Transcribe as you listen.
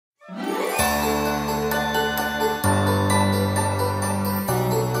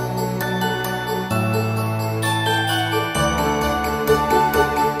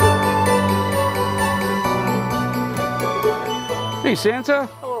Hey, Santa.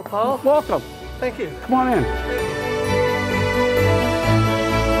 Hello, Paul. Welcome. Thank you. Come on in.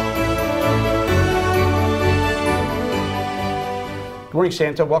 Good morning,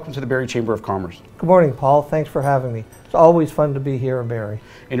 Santa. Welcome to the Barrie Chamber of Commerce. Good morning, Paul. Thanks for having me. It's always fun to be here in Barrie.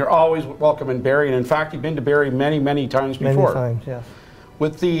 And you're always welcome in Barrie. And in fact, you've been to Barrie many, many times before. Many times, yes.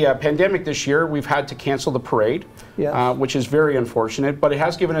 With the pandemic this year, we've had to cancel the parade, Yes. which is very unfortunate, but it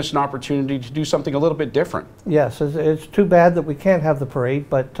has given us an opportunity to do something a little bit different. Yes, it's too bad that we can't have the parade,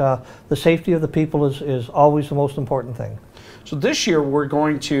 but the safety of the people is always the most important thing. So this year, we're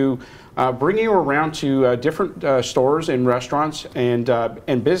going to bring you around to different stores and restaurants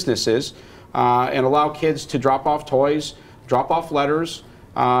and businesses and allow kids to drop off toys, drop off letters,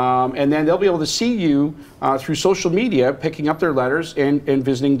 and then they'll be able to see you through social media picking up their letters and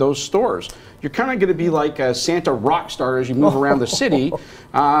visiting those stores. You're kind of going to be like a Santa rock star as you move around the city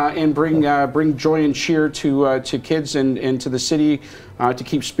and bring joy and cheer to kids and to the city to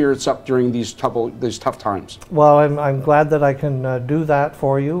keep spirits up during these tough times. Well, I'm glad that I can do that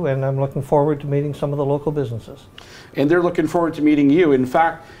for you, and I'm looking forward to meeting some of the local businesses. And they're looking forward to meeting you. In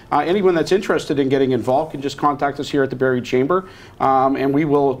fact, anyone that's interested in getting involved can just contact us here at the Barrie Chamber, and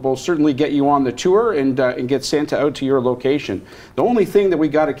we'll certainly get you on the tour and get Santa out to your location. The only thing that we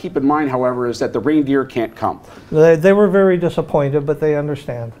got to keep in mind, however, is that the reindeer can't come. They were very disappointed, but they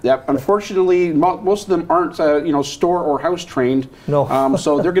understand. Yep. Unfortunately, most of them aren't store or house trained. No.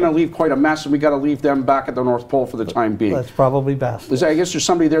 So they're going to leave quite a mess, and we got to leave them back at the North Pole for the time being. That's probably best. I guess there's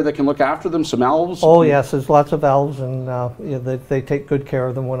somebody there that can look after them, some elves? Oh yes, there's lots of elves, and yeah, they take good care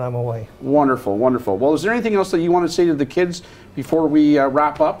of them when I'm away. Wonderful, wonderful. Well, is there anything else that you want to say to the kids before we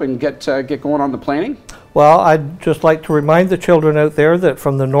wrap up and get going on the planning? Well, I'd just like to remind the children out there that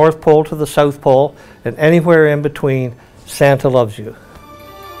from the North Pole to the South Pole and anywhere in between, Santa loves you.